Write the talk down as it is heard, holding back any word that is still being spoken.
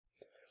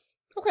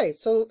Okay,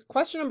 so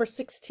question number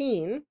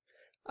 16,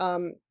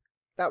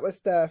 that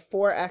was the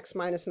 4x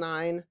minus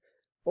 9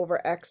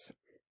 over x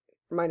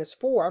minus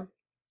 4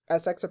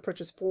 as x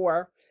approaches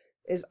 4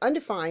 is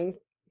undefined.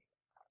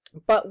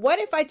 But what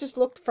if I just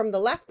looked from the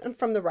left and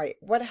from the right?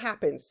 What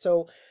happens?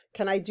 So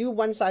can I do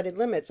one-sided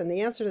limits? And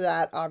the answer to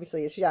that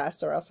obviously is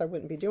yes, or else I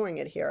wouldn't be doing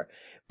it here.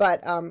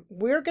 But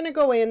we're going to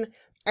go in.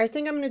 I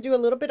think I'm going to do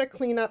a little bit of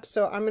cleanup.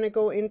 So I'm going to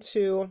go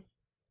into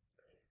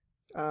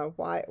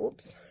y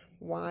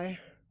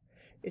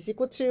is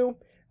equal to,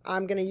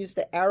 I'm going to use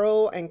the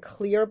arrow and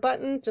clear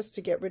button just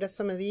to get rid of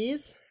some of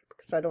these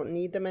because I don't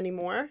need them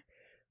anymore.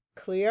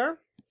 Clear.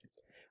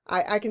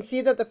 I can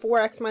see that the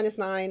 4x minus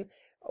 9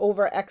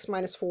 over x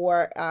minus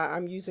 4,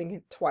 I'm using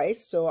it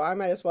twice, so I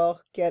might as well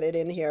get it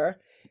in here.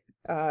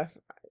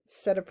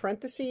 Set of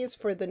parentheses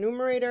for the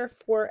numerator,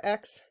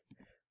 4x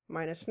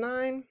minus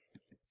 9,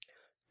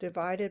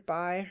 divided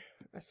by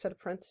a set of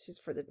parentheses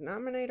for the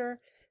denominator,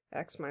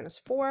 x minus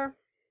 4,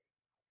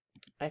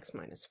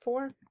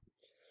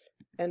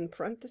 end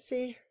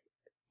parenthesis,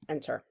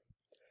 enter.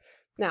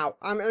 Now,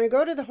 I'm going to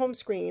go to the home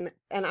screen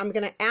and I'm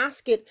going to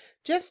ask it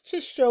just to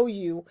show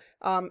you,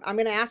 I'm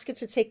going to ask it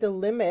to take the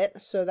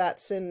limit, so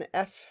that's in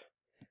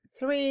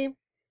F3,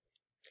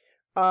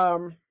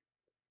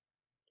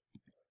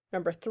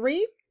 number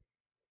 3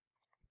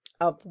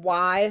 of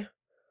y1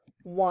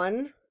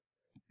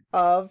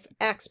 of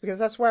x, because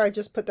that's where I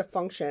just put the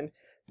function,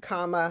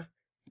 comma,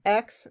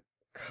 x,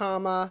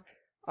 comma,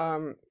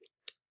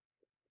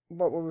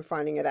 what were we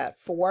finding it at?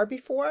 4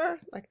 before,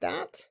 like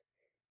that,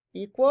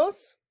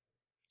 equals,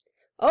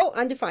 oh,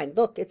 undefined.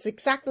 Look, it's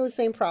exactly the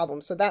same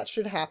problem, so that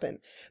should happen.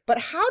 But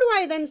how do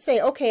I then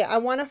say, okay, I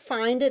want to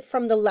find it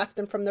from the left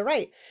and from the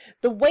right?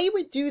 The way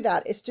we do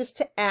that is just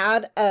to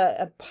add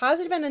a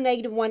positive and a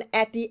negative 1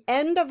 at the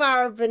end of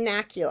our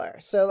vernacular.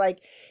 So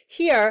like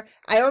here,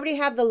 I already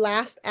have the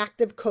last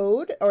active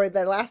code, or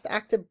the last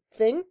active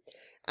thing.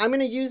 I'm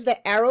going to use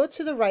the arrow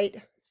to the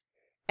right,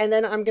 and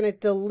then I'm going to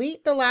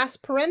delete the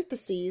last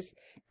parentheses.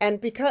 And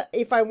because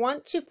if I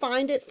want to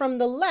find it from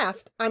the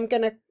left, I'm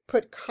going to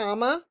put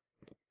comma,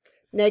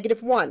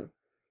 negative 1,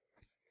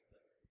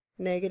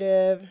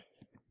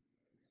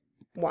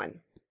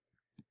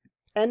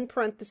 end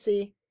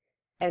parenthesis,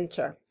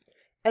 enter.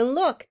 And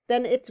look,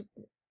 then it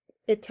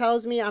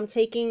tells me I'm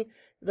taking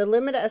the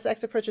limit as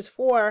x approaches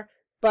 4,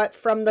 but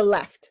from the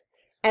left.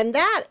 And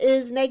that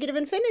is negative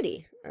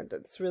infinity.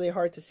 It's really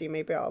hard to see.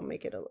 Maybe I'll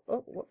make it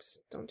oh, whoops,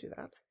 don't do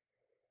that.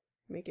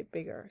 Make it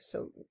bigger.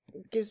 So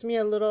it gives me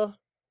a little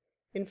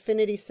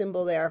infinity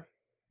symbol there,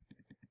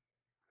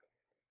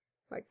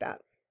 like that.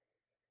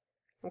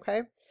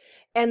 Okay,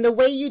 and the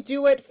way you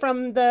do it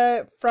from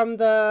the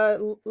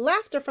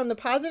left or from the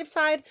positive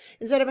side,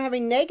 instead of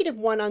having negative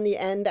 1 on the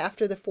end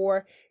after the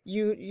 4,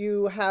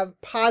 you have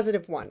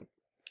positive 1.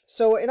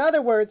 So in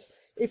other words,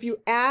 if you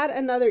add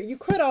another, you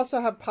could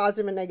also have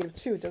positive and negative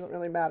 2. It doesn't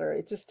really matter.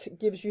 It just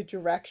gives you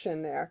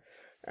direction there.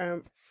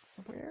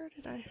 Where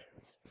did I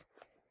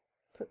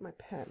put my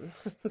pen?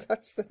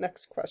 That's the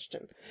next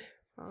question.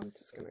 I'm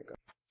just gonna go.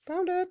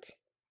 Found it.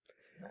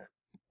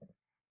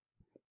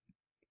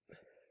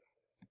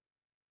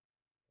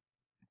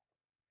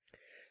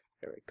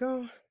 There we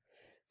go.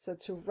 So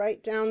to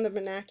write down the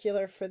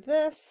vernacular for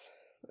this,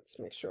 let's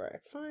make sure I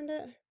find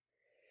it.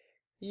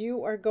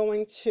 You are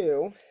going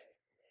to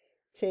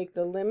take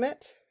the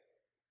limit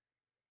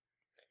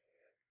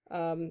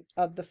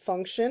of the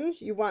function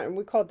you want, and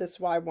we call this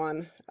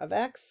y1 of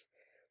x,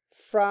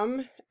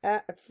 from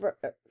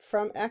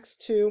x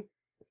to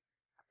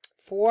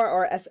 4,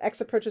 or as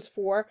x approaches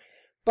 4,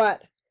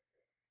 but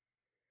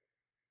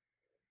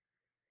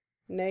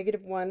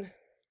negative 1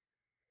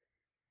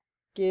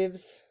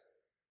 gives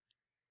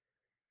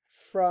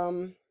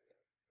from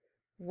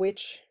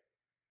which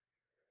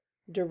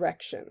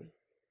direction.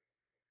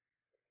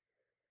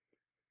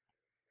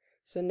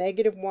 So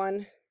negative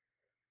 1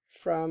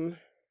 from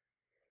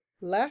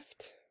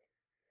left,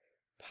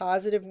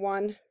 positive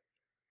 1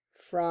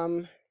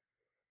 from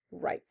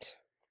right,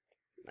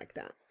 like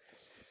that.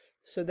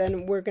 So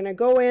then we're going to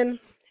go in,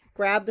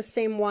 grab the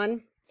same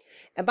one.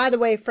 And by the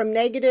way, from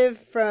negative,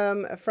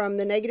 from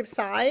the negative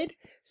side,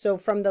 so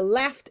from the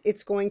left,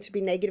 it's going to be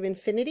negative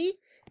infinity.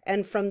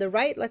 And from the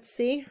right, let's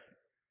see.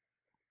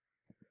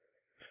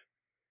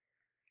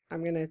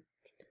 I'm going to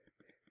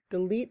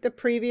delete the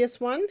previous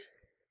one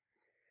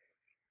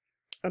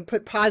and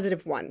put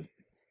positive 1.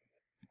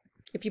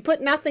 If you put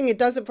nothing, it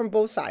does it from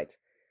both sides.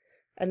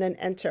 And then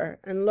enter.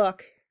 And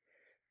look,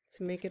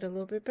 to make it a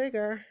little bit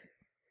bigger,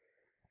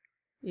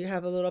 you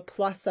have a little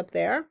plus up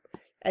there,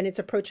 and it's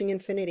approaching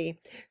infinity.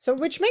 So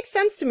which makes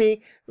sense to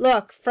me.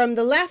 Look, from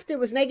the left, it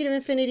was negative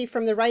infinity.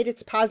 From the right,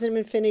 it's positive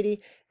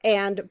infinity.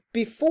 And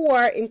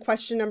before, in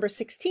question number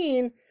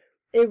 16,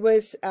 it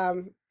was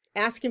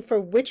asking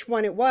for which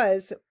one it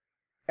was,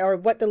 or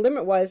what the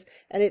limit was,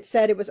 and it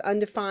said it was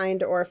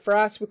undefined, or for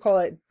us, we call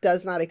it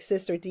does not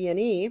exist, or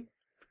DNE,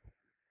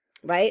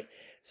 right?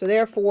 So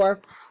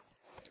therefore,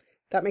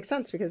 That makes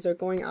sense because they're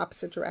going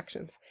opposite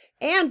directions.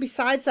 And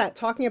besides that,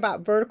 talking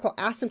about vertical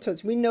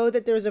asymptotes, we know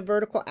that there's a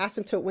vertical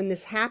asymptote when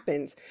this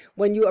happens,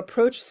 when you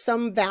approach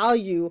some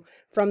value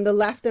from the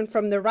left and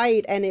from the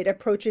right, and it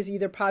approaches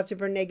either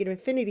positive or negative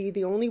infinity.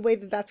 The only way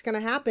that that's going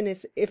to happen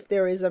is if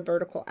there is a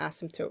vertical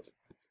asymptote.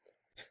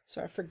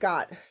 So I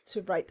forgot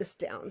to write this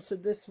down. So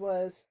this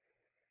was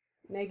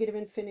negative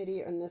infinity,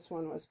 and this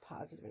one was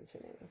positive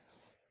infinity.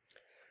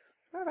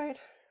 All right.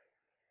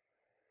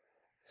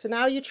 So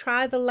now you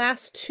try the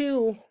last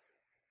two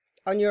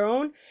on your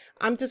own.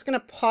 I'm just going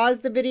to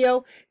pause the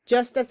video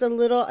just as a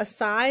little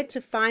aside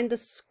to find the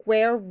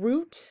square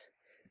root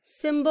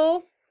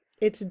symbol.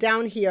 It's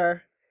down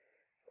here,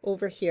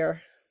 over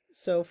here.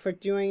 So for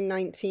doing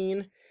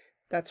 19,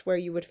 that's where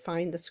you would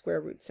find the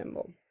square root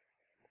symbol.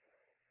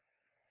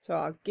 So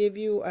I'll give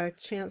you a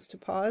chance to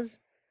pause,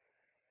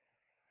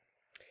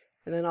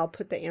 and then I'll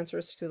put the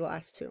answers to the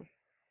last two.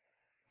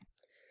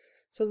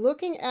 So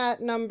looking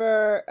at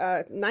number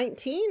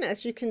 19,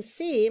 as you can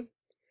see,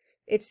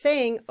 it's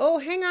saying, oh,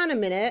 hang on a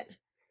minute.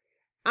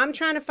 I'm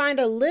trying to find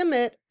a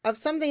limit of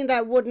something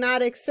that would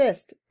not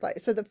exist.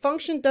 So the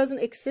function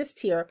doesn't exist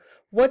here.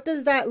 What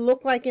does that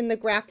look like in the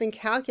graphing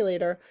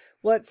calculator?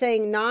 Well, it's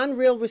saying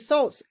non-real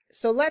results.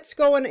 So let's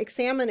go and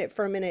examine it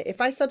for a minute.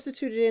 If I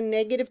substituted in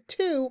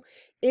 -2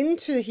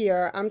 into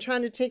here, I'm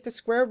trying to take the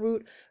square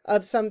root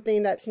of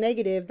something that's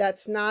negative.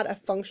 That's not a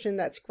function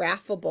that's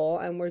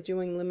graphable, and we're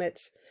doing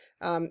limits.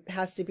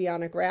 Has to be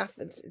on a graph.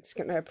 It's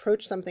going to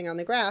approach something on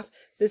the graph.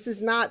 This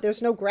is not,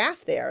 there's no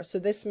graph there, so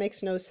this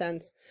makes no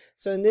sense.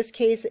 So in this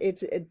case,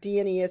 it's a D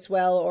and E as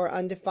well, or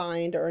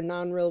undefined, or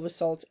non-real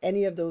results.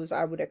 Any of those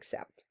I would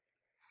accept.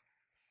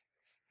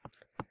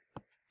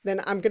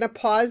 Then I'm going to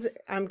pause.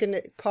 I'm going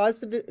to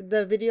pause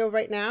the video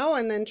right now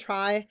and then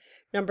try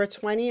number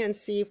 20 and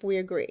see if we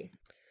agree.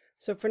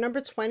 So for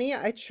number 20,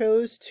 I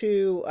chose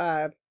to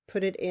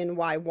put it in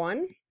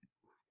Y1.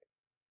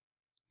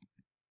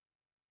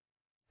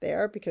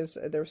 There, because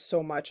there's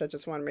so much, I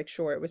just want to make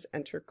sure it was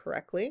entered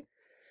correctly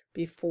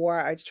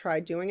before I try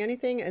doing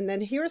anything. And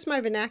then here's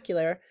my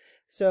vernacular.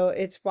 So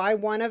it's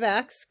y1 of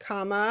x,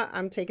 comma,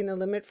 I'm taking the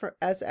limit for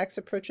as x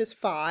approaches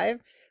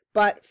 5,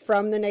 but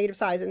from the negative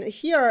size. And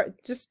here,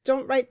 just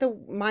don't write the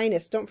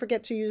minus. Don't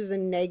forget to use the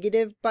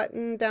negative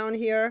button down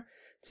here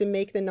to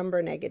make the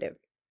number negative.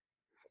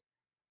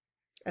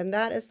 And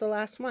that is the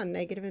last one,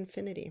 negative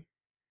infinity.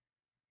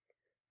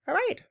 All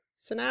right.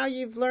 So now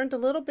you've learned a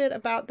little bit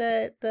about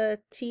the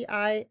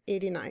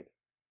TI-89.